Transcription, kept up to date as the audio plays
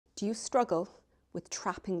Do you struggle with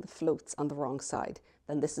trapping the floats on the wrong side?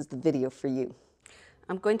 Then this is the video for you.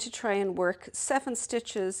 I'm going to try and work 7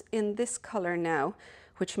 stitches in this colour now,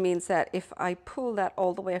 which means that if I pull that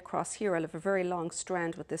all the way across here, I'll have a very long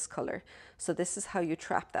strand with this colour. So this is how you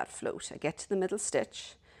trap that float. I get to the middle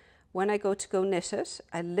stitch. When I go to knit it,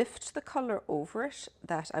 I lift the colour over it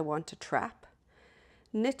that I want to trap,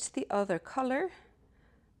 knit the other colour,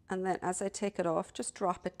 and then as I take it off, just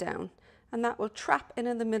drop it down. And that will trap in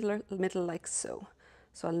the middle like so.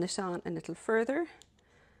 So I'll knit on a little further,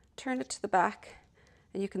 turn it to the back,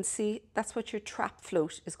 and you can see that's what your trap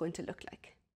float is going to look like.